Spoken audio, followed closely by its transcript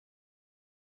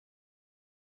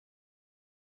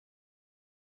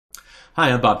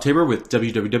Hi, I'm Bob Tabor with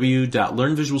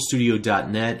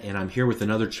www.learnvisualstudio.net, and I'm here with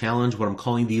another challenge, what I'm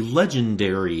calling the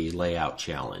Legendary Layout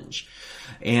Challenge.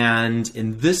 And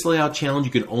in this layout challenge,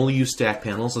 you can only use stack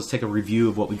panels. Let's take a review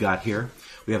of what we got here.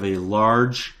 We have a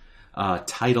large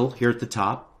title here at the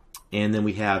top, and then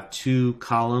we have two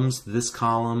columns. This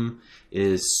column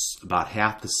is about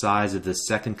half the size of the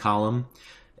second column.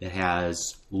 It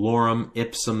has lorem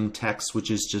ipsum text, which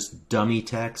is just dummy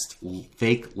text,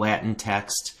 fake Latin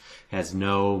text. Has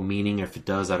no meaning. If it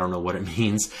does, I don't know what it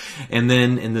means. And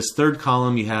then in this third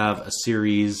column, you have a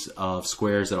series of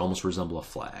squares that almost resemble a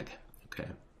flag. Okay,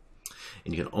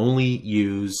 and you can only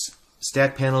use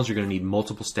stack panels. You're going to need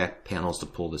multiple stack panels to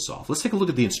pull this off. Let's take a look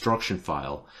at the instruction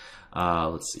file.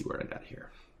 Let's see where I got here.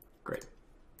 Great.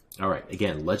 All right,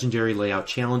 again, Legendary Layout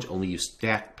Challenge, only use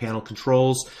stack panel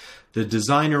controls. The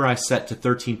designer I set to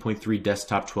 13.3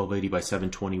 desktop 1280 by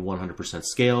 720 100%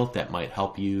 scale. That might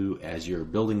help you as you're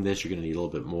building this. You're going to need a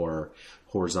little bit more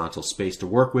horizontal space to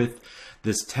work with.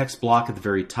 This text block at the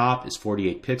very top is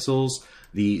 48 pixels.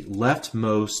 The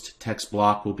leftmost text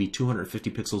block will be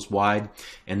 250 pixels wide,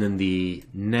 and then the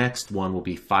next one will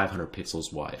be 500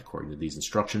 pixels wide, according to these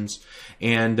instructions.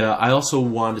 And I also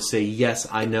wanted to say, yes,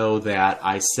 I know that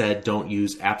I said don't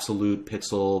use absolute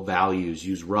pixel values,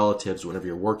 use relatives whenever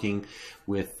you're working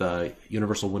with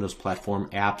Universal Windows Platform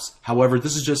apps. However,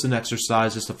 this is just an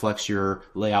exercise just to flex your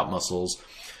layout muscles,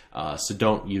 so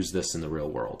don't use this in the real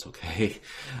world, okay?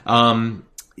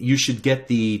 You should get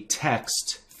the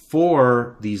text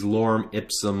for these lorem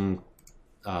ipsum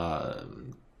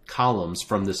columns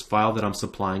from this file that I'm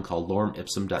supplying called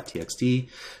loremipsum.txt.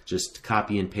 Just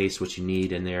copy and paste what you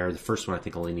need in there. The first one I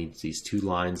think only needs these 2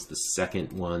 lines. The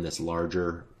second one that's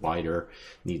larger, wider,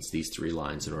 needs these 3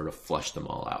 lines in order to flush them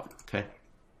all out. Okay.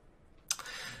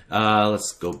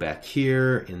 Let's go back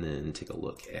here and then take a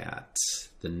look at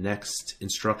the next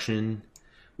instruction,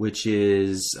 which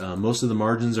is most of the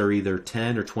margins are either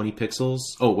 10 or 20 pixels.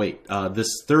 Oh, wait,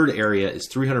 this third area is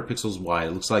 300 pixels wide.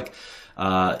 It looks like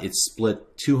it's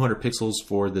split 200 pixels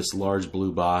for this large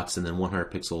blue box and then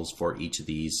 100 pixels for each of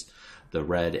these, the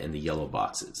red and the yellow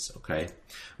boxes, okay?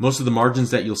 Most of the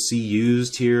margins that you'll see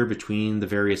used here between the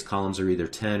various columns are either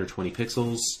 10 or 20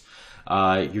 pixels.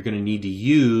 You're going to need to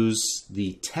use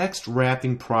the text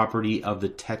wrapping property of the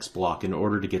text block in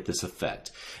order to get this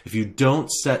effect. If you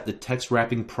don't set the text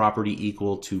wrapping property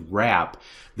equal to wrap,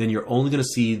 then you're only going to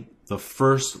see the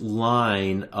first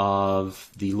line of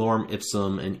the lorem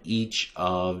ipsum in each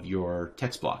of your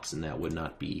text blocks, and that would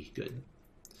not be good.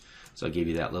 So I gave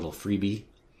you that little freebie.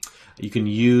 You can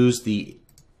use the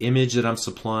image that I'm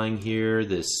supplying here,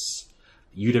 this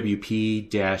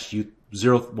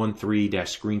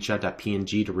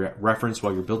UWP-013-screenshot.png to reference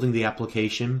while you're building the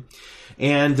application.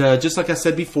 And just like I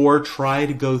said before, try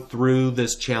to go through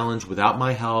this challenge without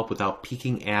my help, without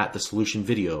peeking at the solution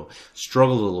video.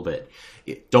 Struggle a little bit.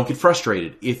 Don't get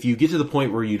frustrated. If you get to the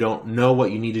point where you don't know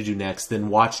what you need to do next, then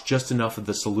watch just enough of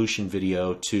the solution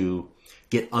video to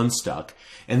get unstuck.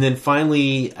 And then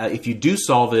finally, if you do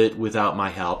solve it without my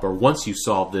help, or once you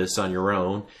solve this on your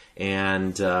own,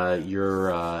 and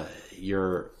you're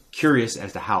curious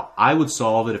as to how I would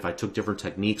solve it if I took different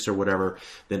techniques or whatever,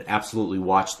 then absolutely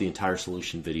watch the entire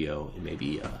solution video, and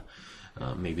maybe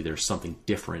there's something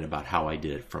different about how I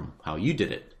did it from how you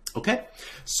did it. Okay,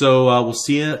 so we'll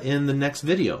see you in the next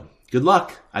video. Good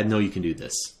luck. I know you can do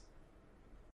this.